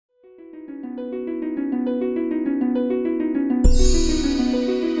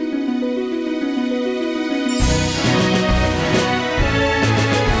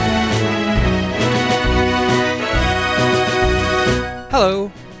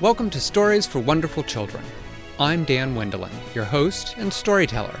Hello! Welcome to Stories for Wonderful Children. I'm Dan Wendelin, your host and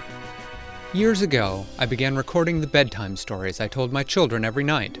storyteller. Years ago, I began recording the bedtime stories I told my children every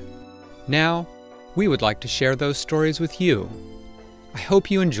night. Now, we would like to share those stories with you. I hope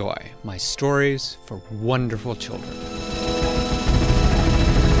you enjoy my Stories for Wonderful Children.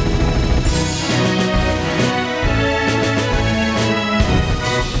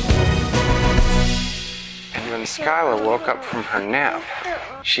 When Skyla woke up from her nap,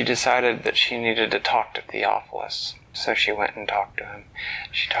 she decided that she needed to talk to Theophilus. So she went and talked to him.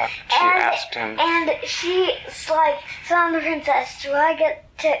 She asked him... And she's like, so I'm the princess, do I get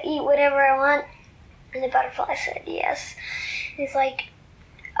to eat whatever I want? And the butterfly said yes. He's like,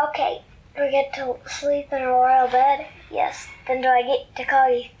 okay, do I get to sleep in a royal bed? Yes. Then do I get to call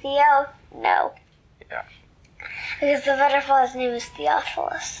you Theo? No. Yeah. Because the butterfly's name is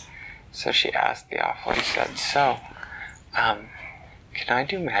Theophilus. So she asked Theophilus, he said, so, can I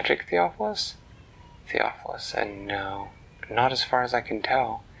do magic, Theophilus? Theophilus said, no, not as far as I can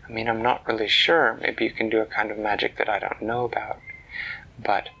tell. I mean, I'm not really sure. Maybe you can do a kind of magic that I don't know about.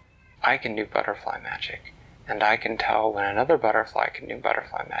 But I can do butterfly magic, and I can tell when another butterfly can do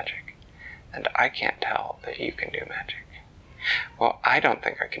butterfly magic. And I can't tell that you can do magic. Well, I don't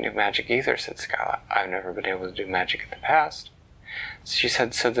think I can do magic either, said Skyla. I've never been able to do magic in the past. She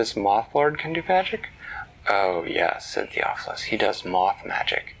said, so this Moth Lord can do magic? Oh, yes, said Theophilus. He does moth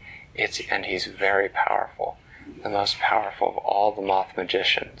magic. And he's very powerful. The most powerful of all the moth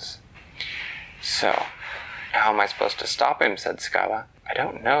magicians. So, how am I supposed to stop him, said Skyla. I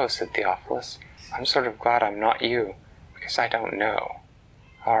don't know, said Theophilus. I'm sort of glad I'm not you, because I don't know.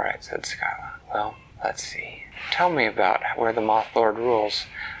 All right, said Skyla. Well, let's see. Tell me about where the Moth Lord rules.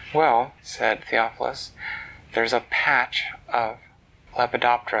 Well, said Theophilus, there's a patch of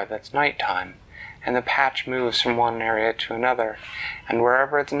Lepidoptera that's nighttime, and the patch moves from one area to another, and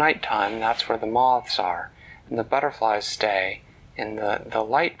wherever it's nighttime, that's where the moths are, and the butterflies stay in the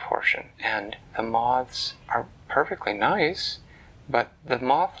light portion, and the moths are perfectly nice, but the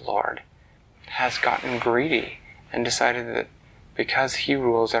Moth Lord has gotten greedy and decided that because he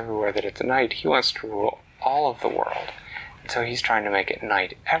rules everywhere that it's night, he wants to rule all of the world, and so he's trying to make it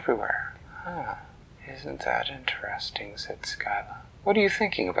night everywhere. Huh. Isn't that interesting, said Skyla. What are you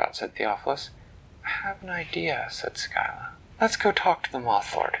thinking about, said Theophilus. I have an idea, said Skyla. Let's go talk to the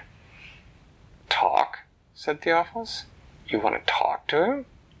Moth Lord. Talk? Said Theophilus. You want to talk to him?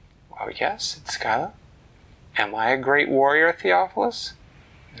 Well, yes, said Skyla. Am I a great warrior, Theophilus?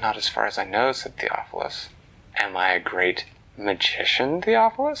 Not as far as I know, said Theophilus. Am I a great magician,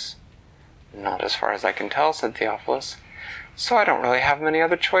 Theophilus? Not as far as I can tell, said Theophilus. So I don't really have many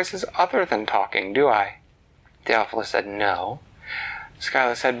other choices other than talking, do I? Theophilus said, no.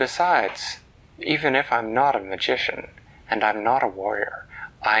 Skyla said, besides, even if I'm not a magician, and I'm not a warrior,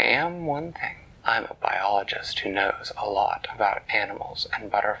 I am one thing. I'm a biologist who knows a lot about animals and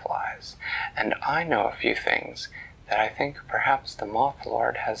butterflies, and I know a few things that I think perhaps the Moth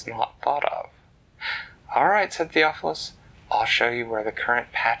Lord has not thought of. All right, said Theophilus, I'll show you where the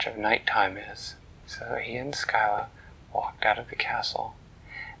current patch of nighttime is. So he and Skyla walked out of the castle,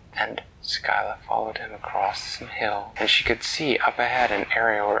 and Skyla followed him across some hill, and she could see up ahead an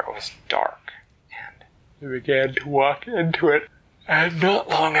area where it was dark, and they began to walk into it. And not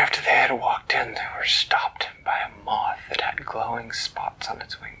long after they had walked in, they were stopped by a moth that had glowing spots on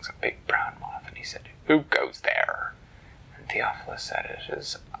its wings, a big brown moth, and he said, who goes there? And Theophilus said, it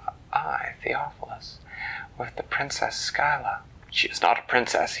is I, Theophilus, with the Princess Skyla. She is not a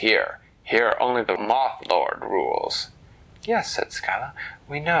princess here. Here only the Moth Lord rules. Yes, said Skyla,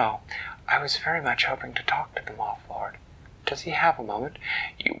 we know. I was very much hoping to talk to the Moth Lord. Does he have a moment?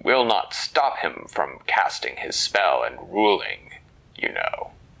 You will not stop him from casting his spell and ruling, you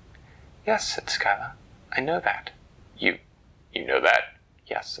know. Yes, said Skyla, I know that. You know that?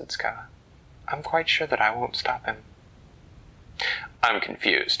 Yes, said Skyla. I'm quite sure that I won't stop him. I'm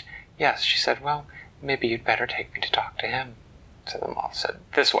confused. Yes, she said, well, maybe you'd better take me to talk to him. So the moth said,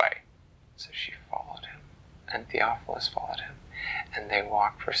 this way. So she followed him, and Theophilus followed him, and they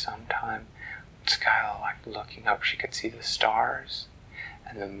walked for some time. Skyla liked looking up. She could see the stars,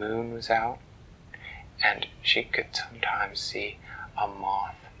 and the moon was out, and she could sometimes see a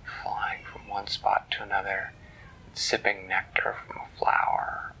moth flying from one spot to another, sipping nectar from a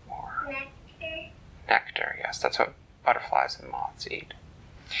flower. Or nectar, yes, that's what butterflies and moths eat.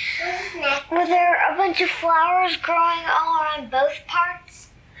 Were there a bunch of flowers growing all around both parts?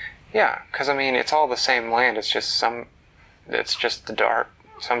 Yeah, because I mean, it's all the same land. It's just the dark.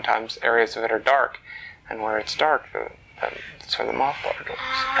 Sometimes areas of it are dark, and where it's dark, that's where the Moth Lord lives,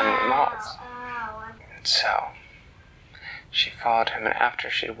 and the moths. So She followed him, and after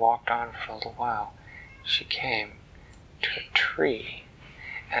she'd walked on for a little while, she came to a tree.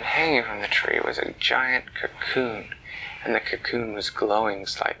 And hanging from the tree was a giant cocoon, and the cocoon was glowing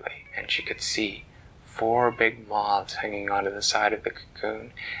slightly, and she could see 4 big moths hanging onto the side of the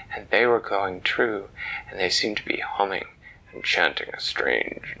cocoon, and they were glowing true, and they seemed to be humming and chanting a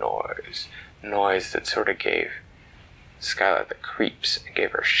strange noise that sort of gave Skyla the creeps and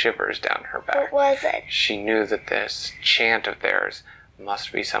gave her shivers down her back. What was it? She knew that this chant of theirs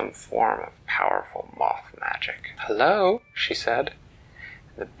must be some form of powerful moth magic. "Hello," she said.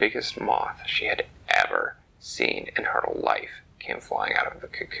 The biggest moth she had ever seen in her life came flying out of the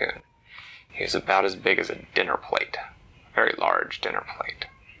cocoon. He was about as big as a dinner plate, a very large dinner plate.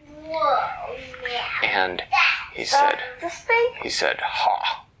 Whoa, yeah. And he said,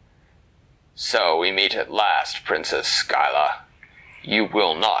 "Ha! So we meet at last, Princess Skyla. You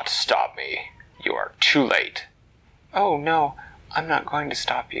will not stop me. You are too late." "Oh, no, I'm not going to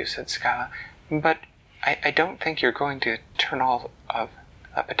stop you," said Skyla. "But I don't think you're going to turn all of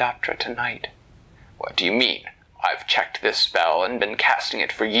Lepidoptera tonight." "What do you mean? I've checked this spell and been casting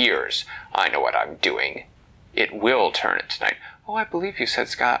it for years. I know what I'm doing. It will turn it tonight." "Oh, I believe you," said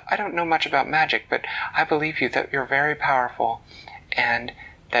Skyla. "I don't know much about magic, but I believe you that you're very powerful, and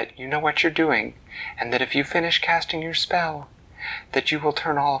that you know what you're doing, and that if you finish casting your spell, that you will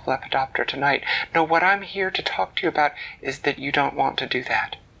turn all of Lepidoptera tonight. No, what I'm here to talk to you about is that you don't want to do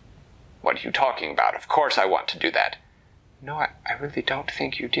that." "What are you talking about? Of course I want to do that." "No, I really don't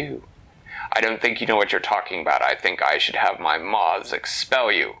think you do." "I don't think you know what you're talking about. I think I should have my moths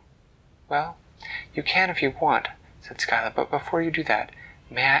expel you." "Well, you can if you want," said Skyla, "but before you do that,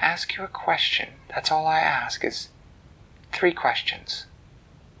 may I ask you a question? That's all I ask, is 3 questions.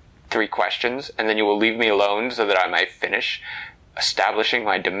 3 questions, and then you will leave me alone so that I may finish establishing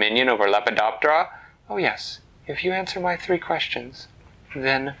my dominion over Lepidoptera?" "Oh, yes. If you answer my 3 questions,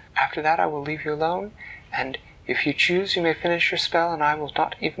 then after that I will leave you alone, and if you choose, you may finish your spell, and I will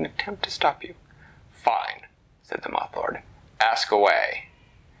not even attempt to stop you." "Fine," said the Moth Lord. "Ask away."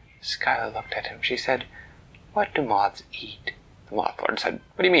 Skyla looked at him. She said, "What do moths eat?" The Moth Lord said,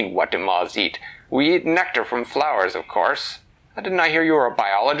 "What do you mean, what do moths eat? We eat nectar from flowers, of course. Didn't I hear you were a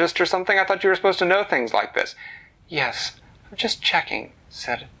biologist or something? I thought you were supposed to know things like this." "Yes, I'm just checking,"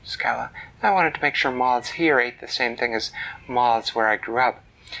 said Skyla. "I wanted to make sure moths here ate the same thing as moths where I grew up.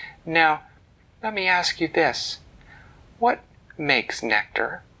 Now, let me ask you this. What makes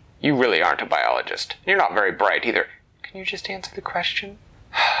nectar?" "You really aren't a biologist. You're not very bright either." "Can you just answer the question?"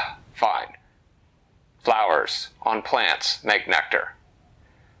 "Fine. Flowers on plants make nectar."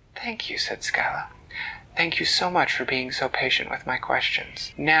 "Thank you," said Skyla. "Thank you so much for being so patient with my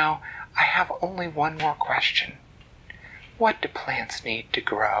questions. Now, I have only one more question. What do plants need to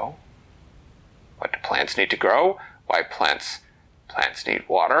grow?" "What do plants need to grow? Why, plants need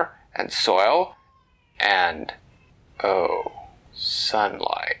water and soil and,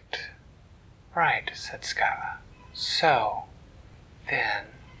 sunlight." "Right," said Skyla. "So, then,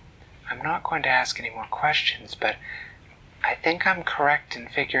 I'm not going to ask any more questions, but I think I'm correct in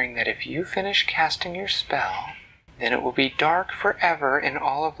figuring that if you finish casting your spell, then it will be dark forever in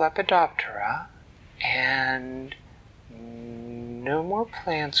all of Lepidoptera, and no more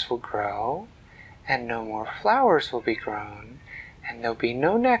plants will grow, and no more flowers will be grown, and there'll be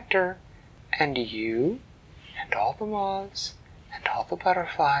no nectar, and you, and all the moths, and all the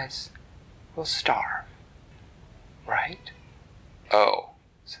butterflies will starve. Right?" "Oh,"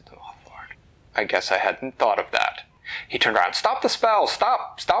 said the Moth Lord. "I guess I hadn't thought of that." He turned around. "Stop the spell!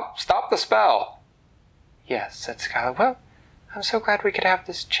 Stop the spell!" "Yes," said Skyla. "Well, I'm so glad we could have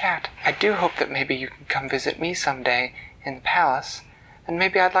this chat. I do hope that maybe you can come visit me someday in the palace, and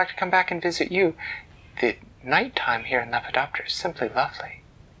maybe I'd like to come back and visit you. The nighttime here in Lepidoptera is simply lovely."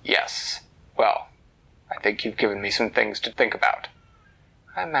 "Yes. Well, I think you've given me some things to think about."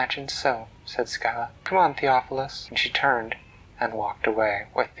 "I imagine so," said Skyla. "Come on, Theophilus." And she turned and walked away,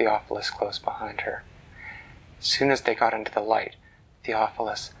 with Theophilus close behind her. As soon as they got into the light,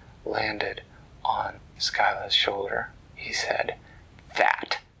 Theophilus landed on Skyla's shoulder. He said,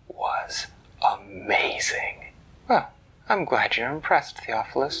 "That was amazing." "Well, I'm glad you're impressed,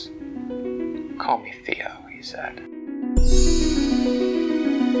 Theophilus." "Call me Theo," he said.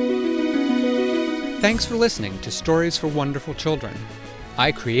 Thanks for listening to Stories for Wonderful Children.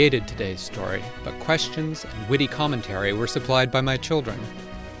 I created today's story, but questions and witty commentary were supplied by my children.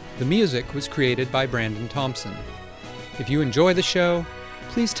 The music was created by Brandon Thompson. If you enjoy the show,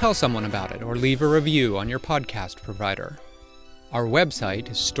 please tell someone about it or leave a review on your podcast provider. Our website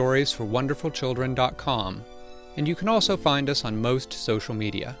is storiesforwonderfulchildren.com, and you can also find us on most social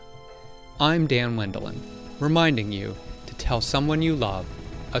media. I'm Dan Wendelin, reminding you to tell tell someone you love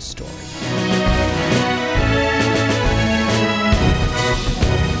a story.